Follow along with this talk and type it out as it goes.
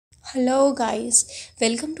Hello guys,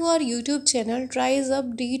 welcome to our YouTube channel Rise Up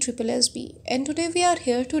Dsssb, and today we are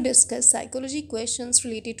here to discuss psychology questions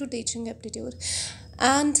related to teaching aptitude.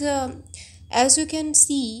 And as you can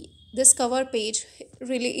see, this cover page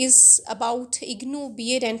really is about IGNOU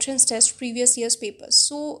B.Ed entrance test previous year's papers.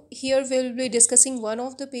 So here we'll be discussing one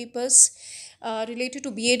of the papers related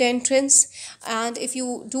to B.Ed entrance. And if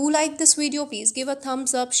you do like this video, please give a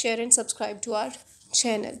thumbs up, share and subscribe to our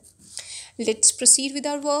channel. Let's proceed with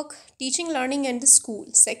our work. Teaching, learning and the school,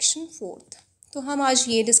 section 4th. तो हम आज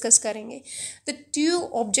ये discuss करेंगे. The true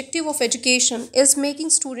objective of education is making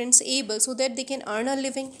students able so that they can earn a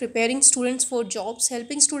living, preparing students for jobs,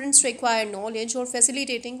 helping students to acquire knowledge और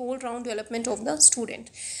facilitating all round development of the student.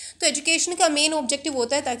 तो education का main objective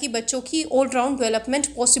होता है ताकि बच्चों की all round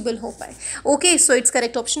development possible हो पाए. Okay, so it's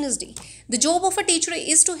correct option is D. The job of a teacher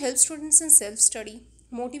is to help students in self study,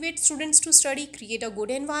 motivate students to study, create a good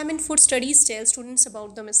environment for studies, tell students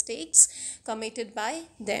about the mistakes committed by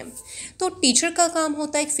them. तो teacher का काम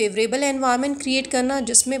होता है एक favourable environment create करना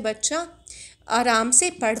जिसमें बच्चा आराम से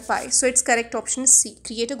पढ़ पाए. So it's correct option C,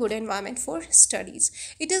 create a good environment for studies.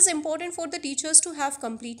 It is important for the teachers to have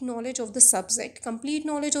complete knowledge of the subject, complete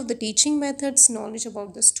knowledge of the teaching methods, knowledge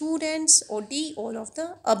about the students और D all of the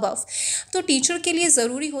above. तो teacher के लिए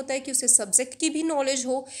ज़रूरी होता है कि उसे subject की भी नॉलेज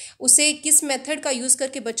हो, उसे किस मेथड का यूज़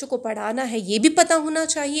करके बच्चों को पढ़ाना है ये भी पता होना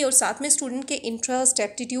चाहिए, और साथ में स्टूडेंट के इंटरेस्ट,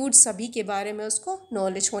 एप्टीट्यूड सभी के बारे में उसको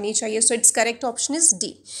नॉलेज होनी चाहिए. So it's correct option is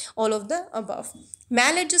D, all of the above.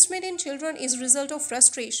 Maladjustment in children is result of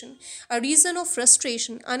frustration, a reason of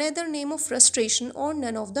frustration, another name of frustration or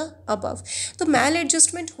none of the above. तो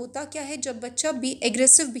maladjustment होता क्या है? जब बच्चा भी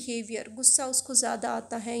aggressive behaviour, गुस्सा उसको ज़्यादा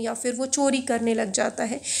आता है या फिर वो चोरी करने लग जाता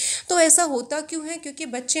है. तो ऐसा होता क्यों है? क्योंकि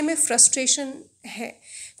बच्चे में फ्रस्ट्रेशन है.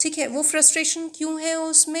 ठीक है, वो फ्रस्ट्रेशन क्यों है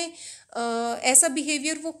उसमें? ऐसा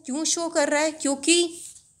बिहेवियर वो क्यों शो कर रहा है?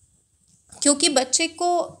 क्योंकि बच्चे को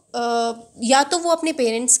या तो वो अपने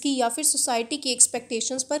पेरेंट्स की या फिर सोसाइटी की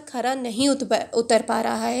एक्सपेक्टेशंस पर खरा नहीं उतर पा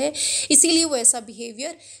रहा है, इसीलिए वो ऐसा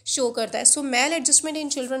बिहेवियर शो करता है. सो मैल adjustment in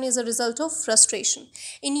children is a result of frustration.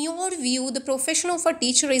 In your view the profession of a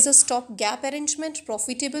teacher is a stop gap arrangement,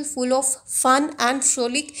 profitable, full of fun and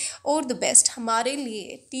Froelich और द बेस्ट. हमारे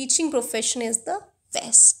लिए teaching profession is the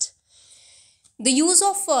best. The use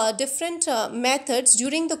of different methods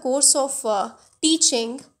during the course of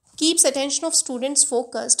teaching keeps attention of students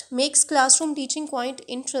focused, makes classroom teaching quite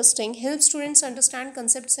interesting, helps students understand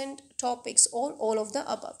concepts and topics or all of the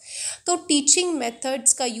above. तो teaching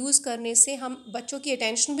methods का use करने से हम बच्चों की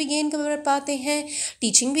attention भी gain कर पाते हैं,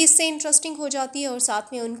 टीचिंग भी इससे इंटरेस्टिंग हो जाती है और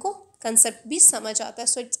साथ में उनको कंसेप्ट भी समझ आता है.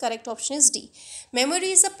 So it's correct option is D.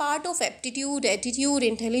 Memory is a part of aptitude, attitude,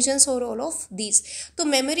 intelligence और ऑल ऑफ दीज. तो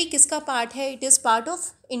मेमोरी किसका पार्ट है? It is part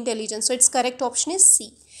of intelligence. So it's correct option is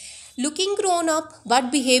C. Looking grown up but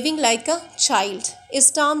behaving like a child is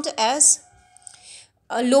termed as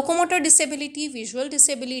locomotor disability, visual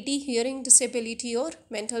disability, hearing disability और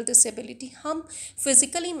mental disability. हम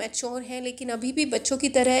physically mature हैं लेकिन अभी भी बच्चों की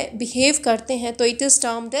तरह behave करते हैं, तो it is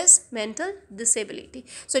termed as mental disability.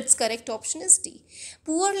 So its correct option is D.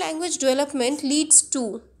 Poor language development leads to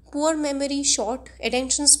poor memory, short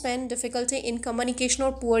attention span, difficulty in communication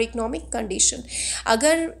और poor economic condition.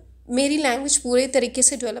 अगर मेरी लैंग्वेज पूरे तरीके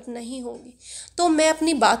से डेवलप नहीं होगी तो मैं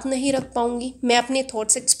अपनी बात नहीं रख पाऊंगी, मैं अपने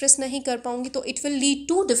थॉट्स एक्सप्रेस नहीं कर पाऊंगी, तो it will lead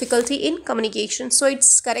to difficulty in communication. So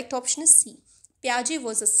it's correct option is C. प्याजे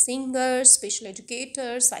was a singer, special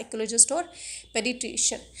educator, psychologist और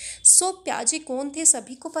पेडिट्रिशियन. सो प्याजे कौन थे?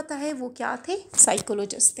 सभी को पता है वो क्या थे?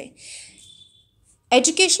 साइकोलॉजिस्ट थे.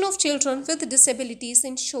 Education of children with disabilities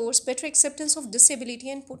ensures better acceptance of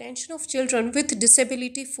disability and potential of children with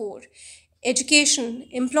disability for education,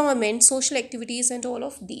 employment, social activities and all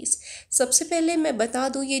of these. सबसे पहले मैं बता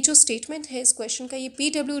दूँ ये जो स्टेटमेंट है इस क्वेश्चन का, ये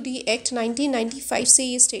PWD एक्ट 1995 से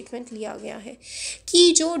ये स्टेटमेंट लिया गया है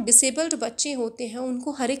कि जो डिसेबल्ड बच्चे होते हैं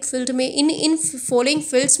उनको हर एक फील्ड में इन फॉलोइंग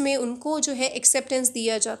फील्ड्स में उनको जो है एक्सेप्टेंस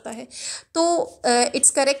दिया जाता है. तो it's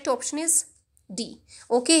correct option is D.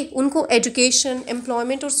 Okay, उनको एजुकेशन,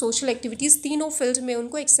 एम्प्लॉयमेंट और सोशल एक्टिविटीज़ तीनों फील्ड में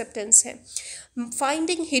उनको एक्सेप्टेंस है.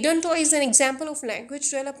 Finding hidden toy is an example of language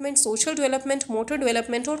development, social development, motor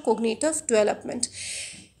development और cognitive development.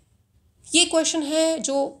 ये क्वेश्चन है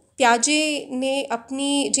जो प्याजे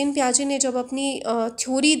ने जब अपनी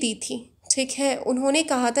थ्योरी दी थी ठीक है, उन्होंने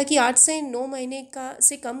कहा था कि 8 से 9 महीने का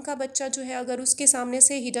से कम का बच्चा जो है, अगर उसके सामने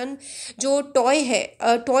से हिडन जो टॉय है,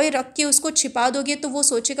 टॉय रख के उसको छिपा दोगे तो वो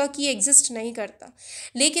सोचेगा कि ये एग्जिस्ट नहीं करता।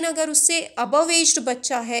 लेकिन अगर उससे अबव एज्ड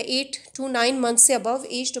बच्चा है, 8 to 9 मंथ से अबव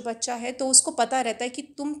एज्ड बच्चा है, तो उसको पता रहता है कि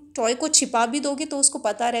तुम टॉय को छिपा भी दोगे तो उसको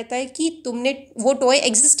पता रहता है कि तुमने वो टॉय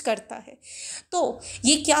एग्जिस्ट करता है। तो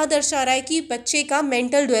ये क्या दर्शा रहा है कि बच्चे का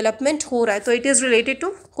मेंटल डेवलपमेंट हो रहा है। तो it is related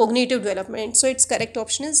to cognitive development. So it's correct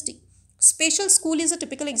option is D. Spatial school is a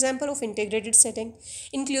typical example of integrated setting,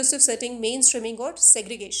 inclusive setting, mainstreaming और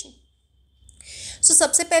segregation. सो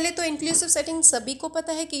सबसे पहले तो इंक्लूसिव सेटिंग सभी को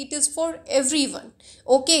पता है कि it is for everyone.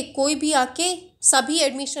 Okay, कोई भी आके सभी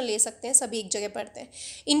एडमिशन ले सकते हैं, सभी एक जगह पढ़ते हैं।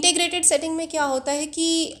 इंटीग्रेटेड सेटिंग में क्या होता है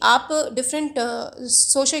कि आप डिफरेंट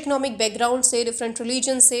सोशो इकोनॉमिक बैकग्राउंड से, डिफरेंट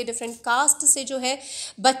रिलीजन से, डिफरेंट कास्ट से जो है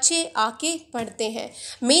बच्चे आके पढ़ते हैं।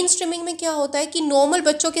 मेन स्ट्रीमिंग में क्या होता है कि नॉर्मल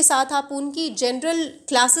बच्चों के साथ आप उनकी जनरल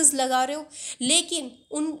क्लासेस लगा रहे हो, लेकिन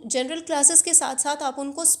उन जनरल क्लासेस के साथ साथ आप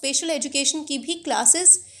उनको स्पेशल एजुकेशन की भी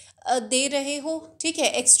क्लासेस दे रहे हो। ठीक है,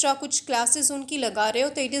 एक्स्ट्रा कुछ क्लासेस उनकी लगा रहे हो,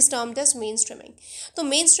 तो it is termed as main streaming. तो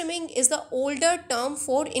main streaming is the older term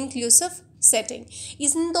for inclusive setting.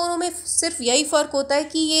 इन दोनों में सिर्फ यही फ़र्क होता है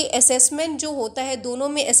कि ये असेसमेंट जो होता है, दोनों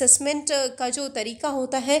में असेसमेंट का जो तरीका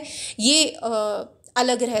होता है ये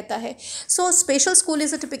अलग रहता है। So special school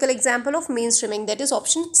is a typical example of main streaming, that is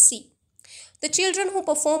option C. The children who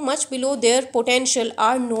perform much below their potential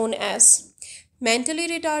are known as mentally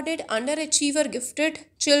retarded, underachiever, gifted,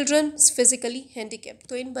 children, physically handicapped.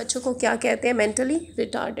 तो इन बच्चों को क्या कहते हैं? mentally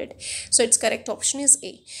retarded. So its correct option is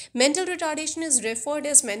A. Mental retardation is referred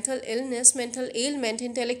as mental illness, mental ailment,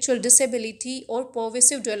 intellectual disability और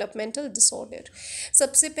pervasive developmental disorder.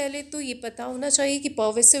 सबसे पहले तो ये पता होना चाहिए कि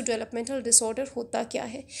pervasive developmental disorder होता क्या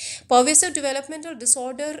है। pervasive developmental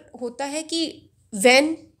disorder होता है कि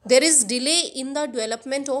when there is delay in the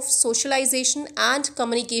development of socialization and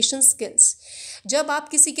communication skills. जब आप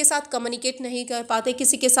किसी के साथ कम्युनिकेट नहीं कर पाते,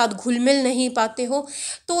 किसी के साथ घुल मिल नहीं पाते हो,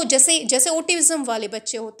 तो जैसे ऑटिज्म वाले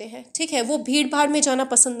बच्चे होते हैं, ठीक है, वो भीड़ भाड़ में जाना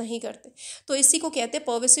पसंद नहीं करते, तो इसी को कहते हैं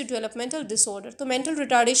पर्वेसिव डेवलपमेंटल डिसऑर्डर। तो mental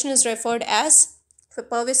retardation is referred as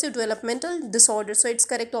पर्वेसिव developmental disorder. So it's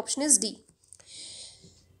correct option is D.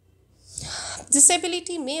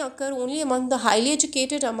 Disability may occur only among the highly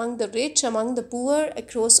educated, among the rich, among the poor,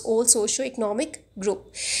 across all socio-economic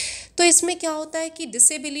group. तो इसमें क्या होता है कि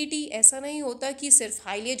disability ऐसा नहीं होता कि सिर्फ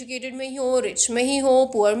हाईली एजुकेटेड में ही हो, रिच में ही हो,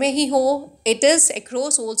 पुअर में ही हो, it is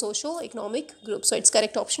across all socio economic group. So it's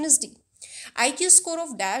correct option is D. IQ score of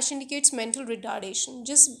dash indicates mental retardation.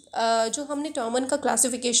 जो हमने टर्मन का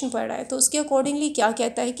क्लासिफिकेशन पढ़ा है, तो उसके अकॉर्डिंगली क्या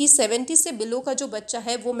कहता है कि 70 से बिलो का जो बच्चा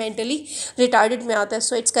है वो मेंटली रिटार्डेड में आता है।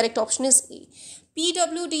 So it's correct option is a.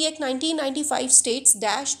 PWD act 1995 states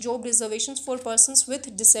dash job reservations for persons with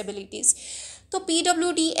disabilities. तो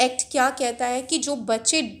PWD एक्ट क्या कहता है कि जो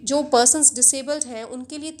पर्सन्स डिसेबल्ड हैं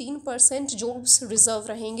उनके लिए 3% जॉब्स रिजर्व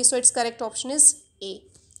रहेंगे। So it's correct option is a.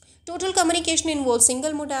 Total communication involves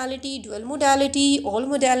single modality, dual modality, all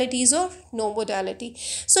modalities or no modality.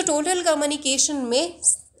 So total communication में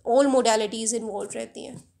all modalities involved रहती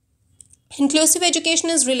हैं। Inclusive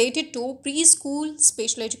education is related to preschool,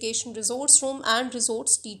 special education, resource room and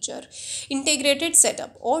resource teacher, integrated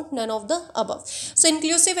setup or none of the above. So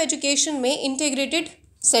inclusive education में integrated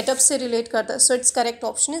setup से relate करता है। So it's correct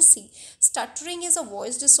option is C. Stuttering is a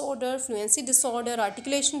voice disorder, fluency disorder,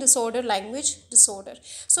 articulation disorder, language disorder.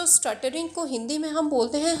 So stuttering को हिंदी में हम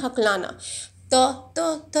बोलते हैं हकलाना,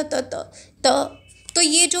 तो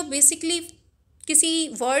ये जो बेसिकली किसी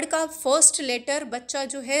वर्ड का फर्स्ट लेटर बच्चा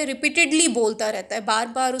जो है रिपीटेडली बोलता रहता है, बार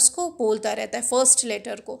बार उसको बोलता रहता है फर्स्ट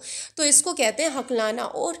लेटर को, तो इसको कहते हैं हकलाना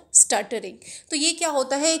और स्टटरिंग। तो ये क्या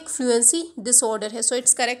होता है? एक फ्लुएंसी डिसऑर्डर है। So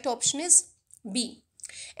it's correct option is B.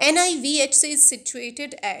 NIVH is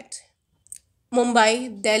situated at Mumbai,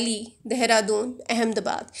 Delhi, Dehradun,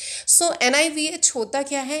 Ahmedabad. So NIVH होता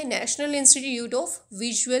क्या है? National institute of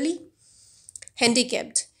visually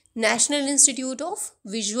handicapped, national institute of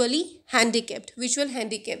visually handicapped, visual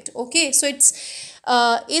handicapped. Okay, so it's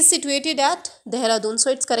is situated at Dehradun. So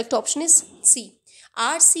it's correct option is C.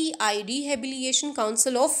 RCI, Rehabilitation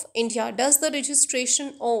Council of India, does the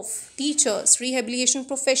registration of teachers, rehabilitation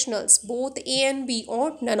professionals, both A and B or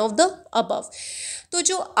none of the above. तो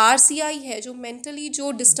जो RCI है, जो mentally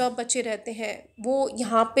जो disturb बच्चे रहते हैं, वो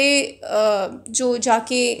यहाँ पे जो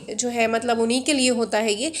जाके जो है मतलब उन्हीं के लिए होता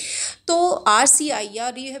है ये। तो RCI या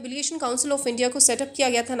रिहेबिलिटेशन काउंसिल ऑफ इंडिया को सेटअप किया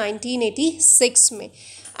गया था 1986 में,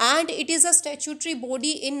 and it is a statutory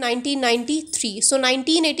body in 1993। सो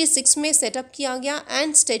 1986 में सेटअप किया गया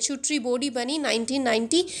एंड स्टैट्यूटरी बॉडी बनी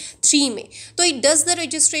 1993 में। तो it does the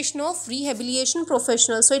registration of rehabilitation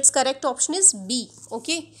professional. So it's correct option is B.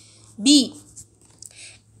 Okay, B.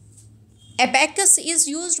 Abacus is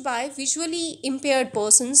used by visually impaired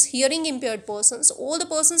persons, hearing impaired persons, all the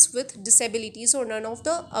persons with disabilities or none of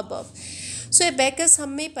the above. So abacus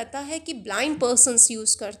हमें पता है कि blind persons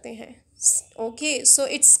use करते हैं. Okay, so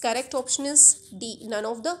its correct option is D, none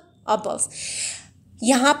of the above.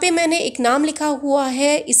 यहाँ पे मैंने एक नाम लिखा हुआ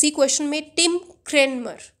है इसी क्वेश्चन में, Tim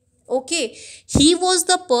क्रेनमर. Okay, he was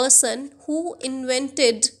the person who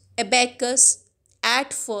invented abacus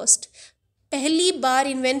at first. पहली बार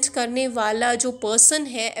इन्वेंट करने वाला जो पर्सन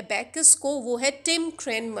है abacus को, वो है Tim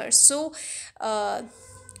क्रेनमर. So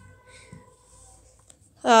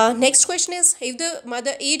next question is, if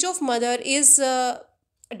the age of mother is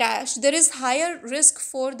dash, there is higher risk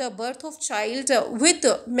for the birth of child with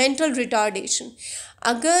mental retardation.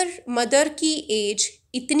 अगर mother की एज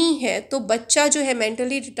इतनी है तो बच्चा जो है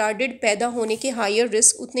मेंटली रिटार्डेड पैदा होने के हायर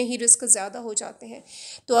रिस्क, उतने ही रिस्क ज़्यादा हो जाते हैं.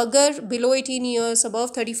 तो अगर below 18 years, above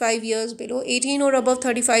 35 years, below 18 और अबव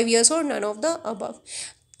 35 ईयर्स, और नन ऑफ द अबव.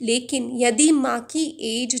 लेकिन यदि माँ की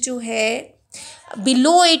एज जो है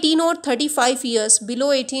बिलो 18 और 35 ईयर्स,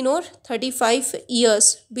 बिलो 18 और 35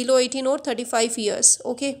 ईयर्स, बिलो 18 और 35 ईयर्स,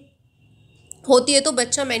 ओके, होती है तो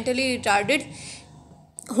बच्चा मेंटली रिटार्डेड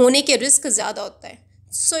होने के रिस्क ज़्यादा होता है.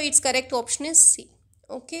 So it's correct option is C.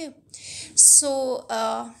 Okay, so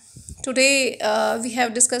today we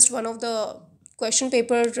have discussed one of the question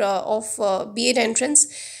paper of B.Ed entrance,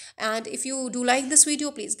 and if you do like this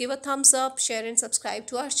video, please give a thumbs up, share and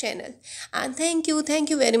subscribe to our channel, and thank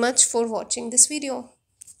you very much for watching this video.